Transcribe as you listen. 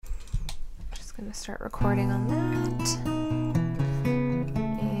I'm going to start recording on that. And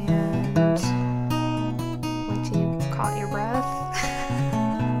wait till you caught your breath.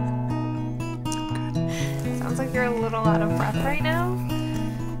 Sounds like you're a little out of breath right now.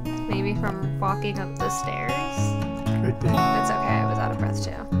 Maybe from walking up the stairs. Could be. It's okay. I was out of breath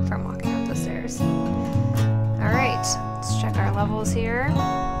too from walking up the stairs. All right. Let's check our levels here.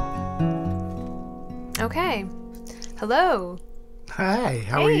 Okay. Hello. Hi,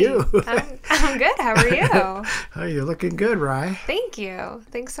 how are you? I'm good. How are you? Oh, you're looking good, Rye. Thank you.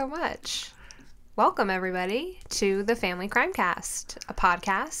 Thanks so much. Welcome, everybody, to the Family Crime Cast, a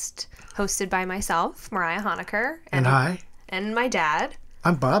podcast hosted by myself, Mariah Honecker. And hi. And my dad.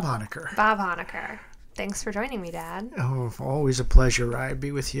 I'm Bob Honecker. Bob Honecker. Thanks for joining me, Dad. Oh, always a pleasure, Rye,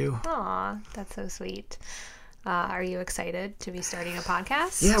 be with you. Aw, that's so sweet. Are you excited to be starting a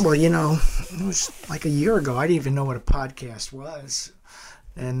podcast? Yeah, well, it was like a year ago. I didn't even know what a podcast was.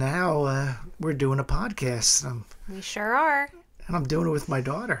 And now we're doing a podcast. We sure are. And I'm doing it with my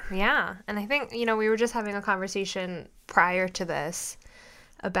daughter. Yeah. And I think, we were just having a conversation prior to this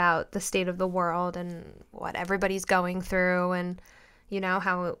about the state of the world and what everybody's going through and,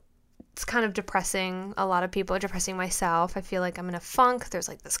 how it's kind of depressing. A lot of people are depressing myself. I feel like I'm in a funk. There's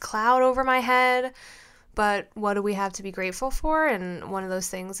like this cloud over my head. But what do we have to be grateful for? And one of those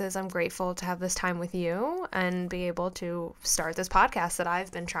things is I'm grateful to have this time with you and be able to start this podcast that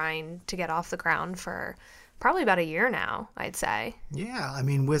I've been trying to get off the ground for probably about a year now, I'd say. Yeah,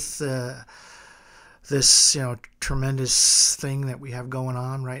 with this, tremendous thing that we have going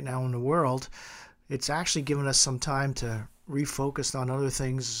on right now in the world, it's actually given us some time to refocus on other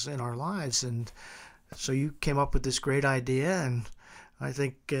things in our lives. And so you came up with this great idea, and I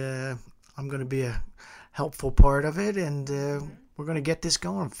think I'm going to be a helpful part of it, and we're going to get this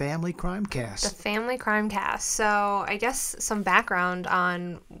going. Family Crime Cast. The Family Crime Cast. So I guess some background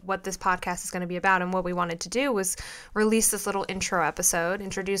on what this podcast is going to be about and what we wanted to do was release this little intro episode,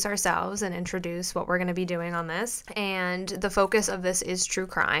 introduce ourselves, and introduce what we're going to be doing on this. And the focus of this is true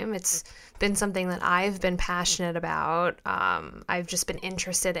crime. It's been something that I've been passionate about. I've just been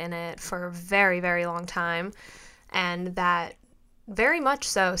interested in it for a very, very long time, and that very much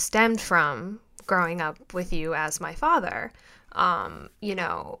so stemmed from growing up with you as my father.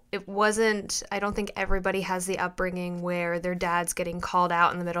 It wasn't, I don't think everybody has the upbringing where their dad's getting called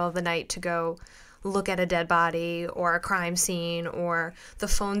out in the middle of the night to go look at a dead body or a crime scene, or the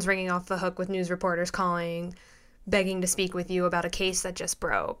phone's ringing off the hook with news reporters calling, begging to speak with you about a case that just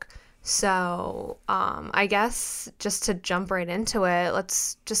broke. So I guess just to jump right into it,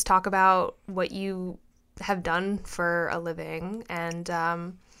 let's just talk about what you have done for a living. And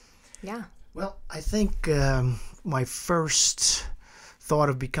yeah. Well, I think my first thought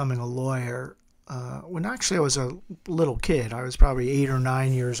of becoming a lawyer, when actually I was a little kid, I was probably 8 or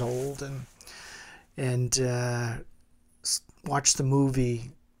 9 years old, and watched the movie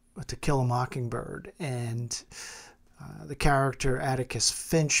To Kill a Mockingbird, and the character Atticus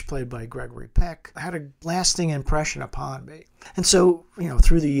Finch, played by Gregory Peck, had a lasting impression upon me. And so,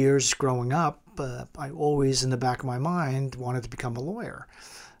 through the years growing up, I always, in the back of my mind, wanted to become a lawyer.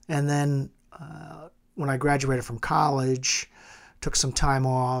 And then when I graduated from college, took some time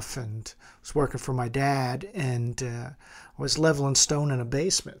off and was working for my dad, and was leveling stone in a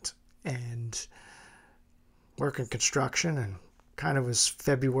basement and working construction, and kind of was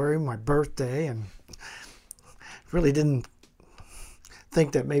February, my birthday, and really didn't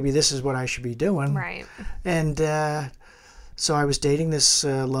think that maybe this is what I should be doing. Right. And so I was dating this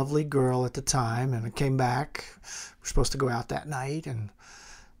lovely girl at the time, and I came back. We're supposed to go out that night, and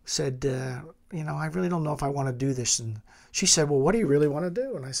said, I really don't know if I want to do this. And she said, well, what do you really want to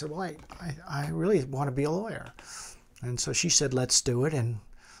do? And I said, well, I really want to be a lawyer. And so she said, let's do it. And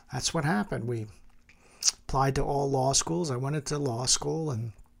that's what happened. We applied to all law schools. I went into law school,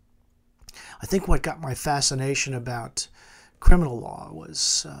 and I think what got my fascination about criminal law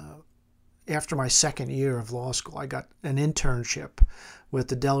was after my second year of law school, I got an internship with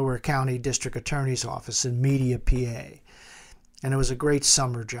the Delaware County District Attorney's Office in Media, PA. And it was a great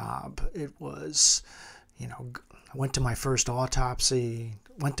summer job. It was, I went to my first autopsy,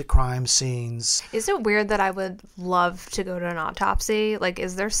 went to crime scenes. Is it weird that I would love to go to an autopsy? Like,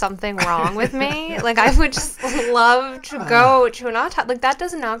 is there something wrong with me? Like, I would just love to go to an autopsy. Like, that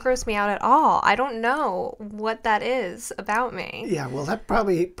does not gross me out at all. I don't know what that is about me. Yeah, well, that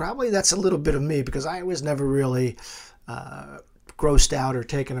probably that's a little bit of me, because I was never really grossed out or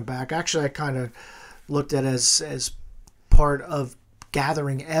taken aback. Actually, I kind of looked at it as part of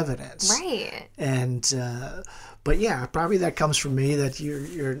gathering evidence. Right. And but yeah, probably that comes from me, that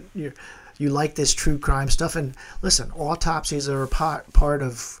you like this true crime stuff. And listen, autopsies are a part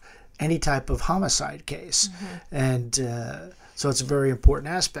of any type of homicide case. And so it's a very important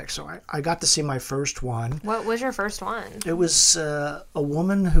aspect. So I got to see my first one. What was your first one? It was a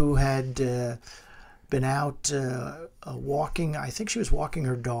woman who had been out walking. I think she was walking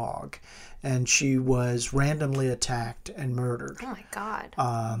her dog, and she was randomly attacked and murdered. Oh my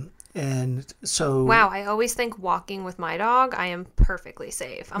God. And so... Wow, I always think walking with my dog, I am perfectly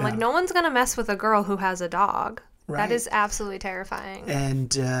safe. I'm like, no one's going to mess with a girl who has a dog. Right. That is absolutely terrifying. And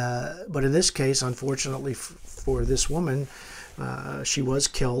but in this case, unfortunately for this woman, she was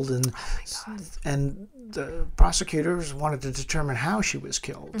killed, and and the prosecutors wanted to determine how she was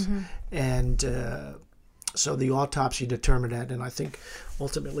killed, and so the autopsy determined that, and I think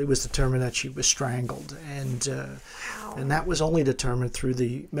ultimately was determined that she was strangled, and that was only determined through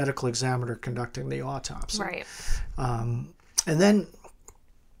the medical examiner conducting the autopsy. Right. And then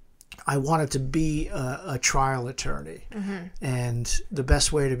I wanted to be a trial attorney, and the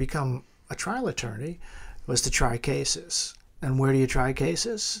best way to become a trial attorney was to try cases. And where do you try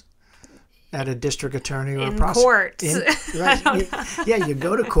cases? At a district attorney or in a prosecutor. courts. Right. You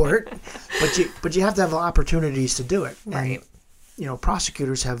go to court, but you have to have opportunities to do it. Right. And,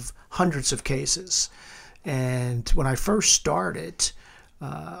 prosecutors have hundreds of cases. And when I first started,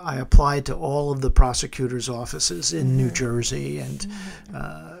 I applied to all of the prosecutors' offices in New Jersey and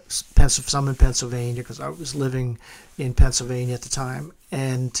some in Pennsylvania, because I was living in Pennsylvania at the time,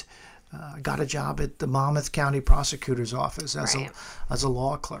 and got a job at the Monmouth County Prosecutor's Office as a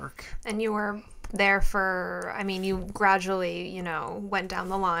law clerk. And you were there for, you gradually, went down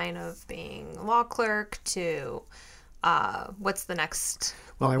the line of being a law clerk to, what's the next?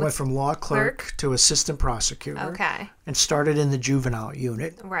 Well, I went from law clerk to assistant prosecutor. Okay. And started in the juvenile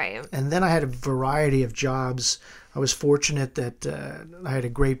unit. Right. And then I had a variety of jobs. I was fortunate that I had a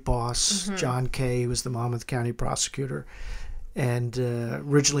great boss, John Kay, who was the Monmouth County Prosecutor, and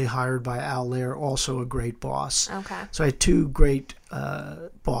originally hired by Al Lair, also a great boss. Okay. So I had two great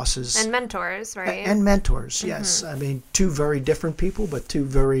bosses. And mentors, right? And mentors, yes. Two very different people, but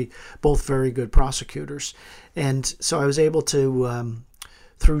both very good prosecutors. And so I was able to,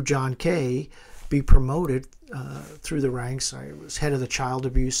 through John Kay, be promoted through the ranks. I was head of the Child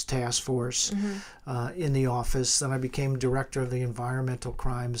Abuse Task Force in the office. Then I became director of the Environmental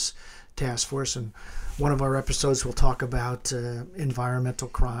Crimes Task Force, and one of our episodes will talk about environmental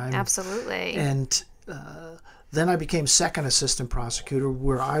crime. Absolutely. And then I became second assistant prosecutor,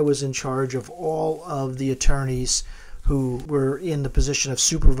 where I was in charge of all of the attorneys who were in the position of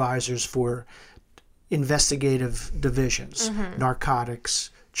supervisors for investigative divisions,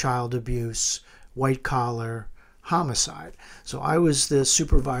 narcotics, child abuse, white collar, homicide. So I was the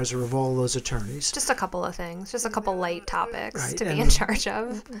supervisor of all those attorneys. Just a couple of things, just a couple light topics to be and, in charge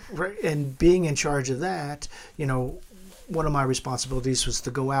of. Right, and being in charge of that, one of my responsibilities was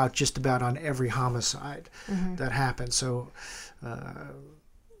to go out just about on every homicide that happened. So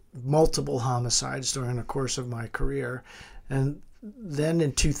multiple homicides during the course of my career. And then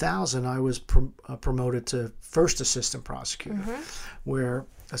in 2000, I was promoted to first assistant prosecutor, where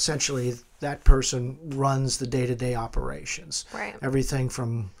essentially that person runs the day-to-day operations. Right. Everything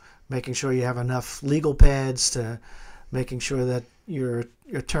from making sure you have enough legal pads to making sure that your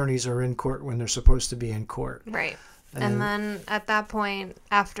attorneys are in court when they're supposed to be in court. Right. And then at that point,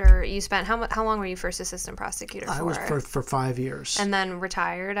 after you spent, how long were you first assistant prosecutor for? I was for 5 years. And then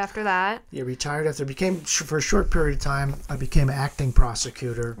retired after that? Yeah, retired after. For a short period of time, I became acting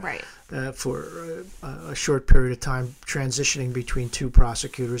prosecutor. Right. For a short period of time, transitioning between two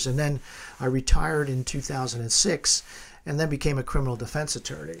prosecutors. And then I retired in 2006 and then became a criminal defense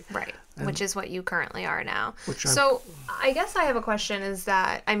attorney. Right. Which is what you currently are now. So I guess I have a question is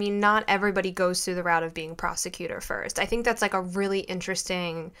that, not everybody goes through the route of being prosecutor first. I think that's like a really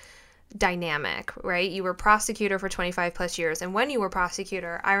interesting dynamic, right? You were prosecutor for 25 plus years. And when you were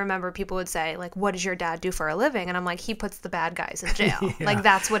prosecutor, I remember people would say, like, what does your dad do for a living? And I'm like, he puts the bad guys in jail. Yeah. Like,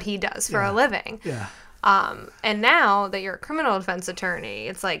 that's what he does for a living. Yeah. And now that you're a criminal defense attorney,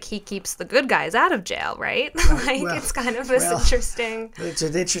 it's like he keeps the good guys out of jail, right? It's kind of this interesting... It's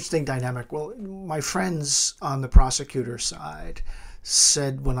an interesting dynamic. Well, my friends on the prosecutor side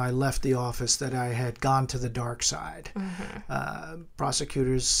said when I left the office that I had gone to the dark side.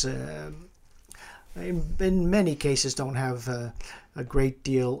 Prosecutors, in many cases, don't have a great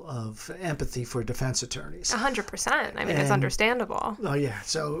deal of empathy for defense attorneys. 100%. It's understandable. Oh, yeah.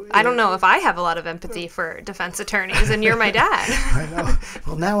 So I don't know if I have a lot of empathy for defense attorneys, and you're my dad. I know.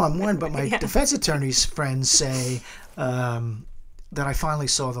 Well, now I'm one, but my defense attorneys friends say that I finally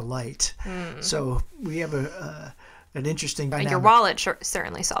saw the light. So we have an interesting dynamic. Your wallet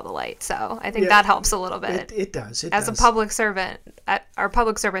certainly saw the light, so I think that helps a little bit. It does. As a public servant, our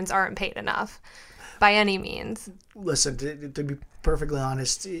public servants aren't paid enough by any means. Listen, to be perfectly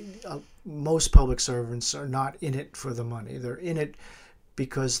honest, most public servants are not in it for the money. They're in it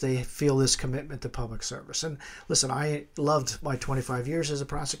because they feel this commitment to public service. And listen, I loved my 25 years as a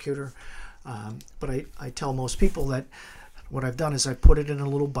prosecutor, but I tell most people that what I've done is I put it in a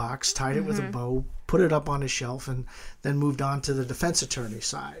little box, tied it with a bow, put it up on a shelf, and then moved on to the defense attorney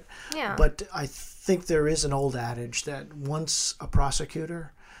side. Yeah. But I think there is an old adage that once a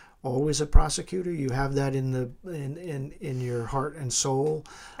prosecutor, always a prosecutor. You have that in your heart and soul.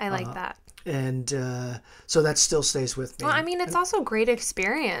 I like that. And so that still stays with me. Well, I mean, it's also great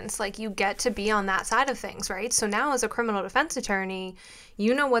experience. Like, you get to be on that side of things, right? So now as a criminal defense attorney,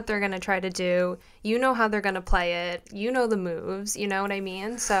 you know what they're going to try to do. You know how they're going to play it. You know the moves. You know what I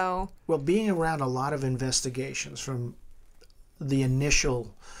mean? So, well, being around a lot of investigations, from the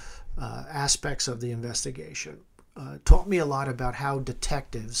initial aspects of the investigation, taught me a lot about how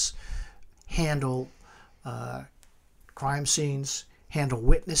detectives handle crime scenes, handle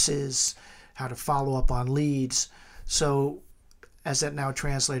witnesses, how to follow up on leads. So as that now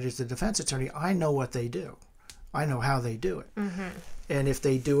translated to defense attorney, I know what they do. I know how they do it. Mm-hmm. And if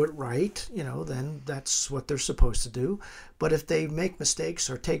they do it right, then that's what they're supposed to do. But if they make mistakes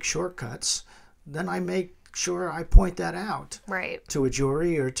or take shortcuts, then I make sure I point that out. Right. To a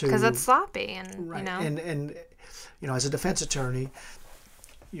jury or to... Because it's sloppy and, right. And as a defense attorney,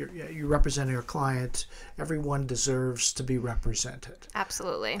 you're representing your client. Everyone deserves to be represented.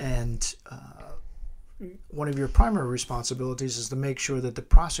 Absolutely. And one of your primary responsibilities is to make sure that the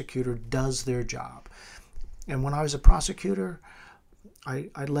prosecutor does their job. And when I was a prosecutor, I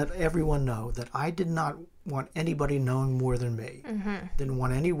let everyone know that I did not want anybody knowing more than me. Mm-hmm. Didn't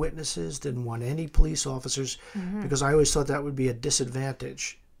want any witnesses, didn't want any police officers, because I always thought that would be a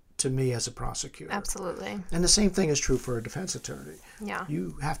disadvantage to me as a prosecutor. Absolutely. And the same thing is true for a defense attorney. Yeah.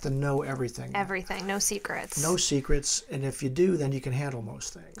 You have to know everything. Everything. No secrets. No secrets. And if you do, then you can handle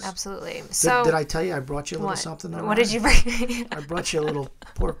most things. Absolutely. So did I tell you I brought you a little something? What did you bring? I brought you a little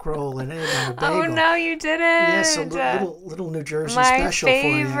pork roll and egg on a bagel. Oh, no, you didn't. Yes, a little New Jersey My special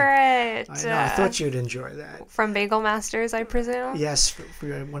favorite. for you. I thought you'd enjoy that. From Bagel Masters, I presume? Yes, for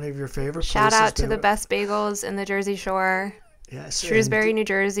one of your favorite Shout places. Shout out to the best bagels in the Jersey Shore. Yes, Shrewsbury, New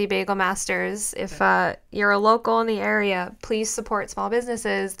Jersey, Bagel Masters. If you're a local in the area, please support small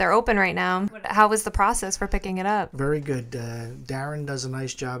businesses. They're open right now. How was the process for picking it up? Very good. Darren does a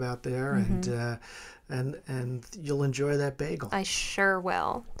nice job out there, and you'll enjoy that bagel. I sure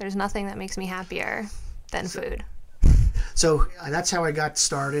will. There's nothing that makes me happier than food. So that's how I got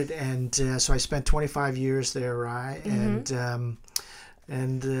started, and so I spent 25 years there, right?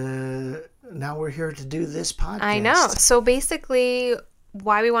 And now we're here to do this podcast. I know. So basically,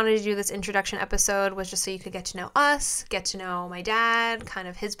 why we wanted to do this introduction episode was just so you could get to know us, get to know my dad, kind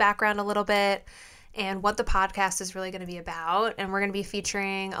of his background a little bit, and what the podcast is really going to be about. And we're going to be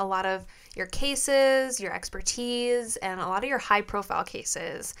featuring a lot of your cases, your expertise, and a lot of your high-profile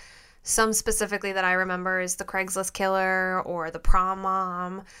cases. Some specifically that I remember is the Craigslist killer or the prom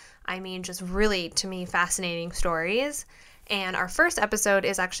mom. I mean, just really, to me, fascinating stories. And our first episode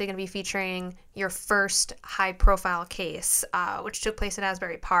is actually going to be featuring your first high-profile case, which took place at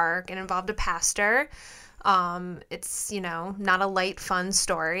Asbury Park and involved a pastor. It's, not a light, fun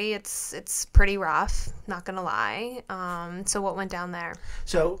story. It's pretty rough, not going to lie. So what went down there?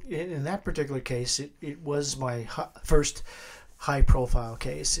 So in that particular case, it was my first high-profile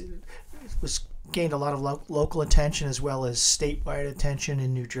case. It was gained a lot of local attention as well as statewide attention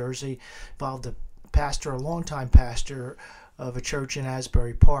in New Jersey. Involved a pastor, a longtime pastor of a church in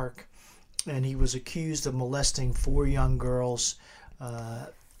Asbury Park, and he was accused of molesting 4 young girls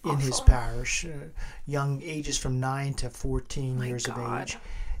in his parish, young ages from 9 to 14 years of age.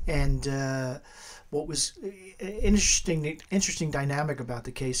 And what was interesting dynamic about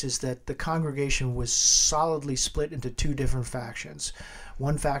the case is that the congregation was solidly split into 2 different factions.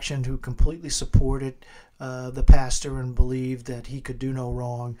 One faction who completely supported the pastor and believed that he could do no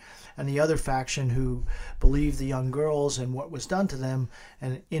wrong, and the other faction who believed the young girls and what was done to them,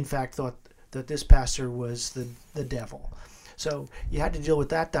 and in fact thought that this pastor was the devil. So you had to deal with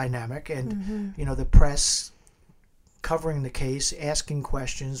that dynamic, and the press covering the case, asking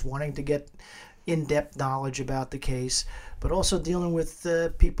questions, wanting to get in-depth knowledge about the case, but also dealing with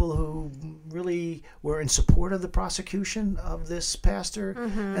people who really were in support of the prosecution of this pastor,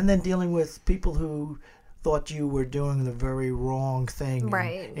 and then dealing with people who thought you were doing the very wrong thing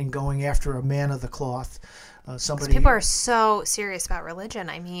in going after a man of the cloth. Somebody. People are so serious about religion.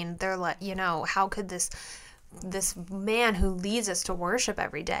 I mean, they're like, how could this this man who leads us to worship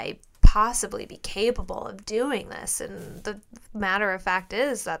every day possibly be capable of doing this? And the matter of fact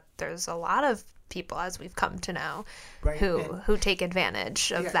is that there's a lot of people, as we've come to know, right. who take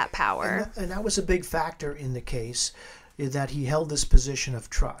advantage of that power. And that was a big factor in the case, that he held this position of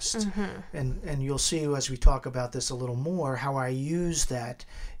trust. And you'll see as we talk about this a little more how I used that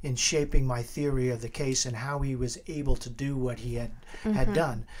in shaping my theory of the case and how he was able to do what he had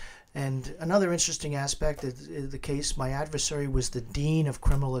done. And another interesting aspect of the case, my adversary was the dean of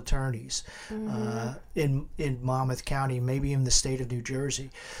criminal attorneys in Monmouth County, maybe in the state of New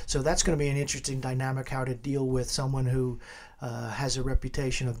Jersey. So that's going to be an interesting dynamic, how to deal with someone who has a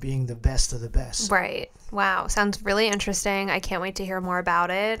reputation of being the best of the best. Right. Wow. Sounds really interesting. I can't wait to hear more about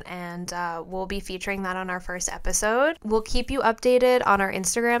it. And we'll be featuring that on our first episode. We'll keep you updated on our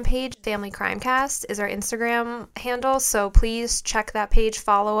Instagram page. Family Crimecast is our Instagram handle. So please check that page.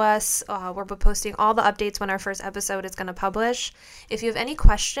 Follow us. We're posting all the updates when our first episode is going to publish. If you have any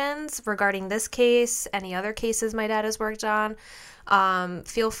questions regarding this case, any other cases my dad has worked on,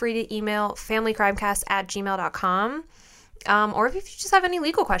 feel free to email familycrimecast@gmail.com. Or if you just have any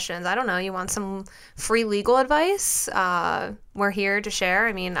legal questions, I don't know, you want some free legal advice, we're here to share.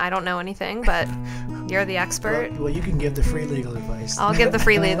 I mean, I don't know anything, but you're the expert. Well, you can give the free legal advice. I'll give the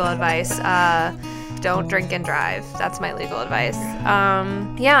free legal advice. Don't drink and drive. That's my legal advice.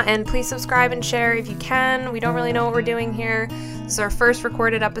 Yeah, and please subscribe and share if you can. We don't really know what we're doing here. This is our first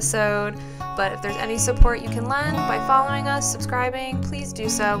recorded episode, but if there's any support you can lend by following us, subscribing, please do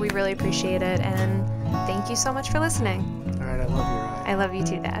so. We really appreciate it, and thank you so much for listening. All right, I love you, Ryan. I love you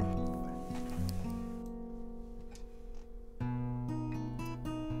too, Dad.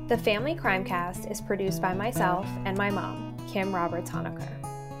 The Family Crimecast is produced by myself and my mom, Kim Roberts-Honaker.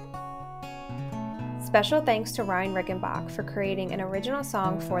 Special thanks to Ryan Rickenbach for creating an original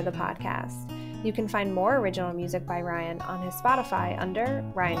song for the podcast. You can find more original music by Ryan on his Spotify under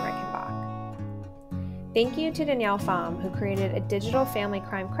Ryan Rickenbach. Thank you to Danielle Pham, who created a digital family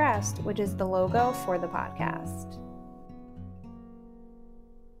crime crest, which is the logo for the podcast.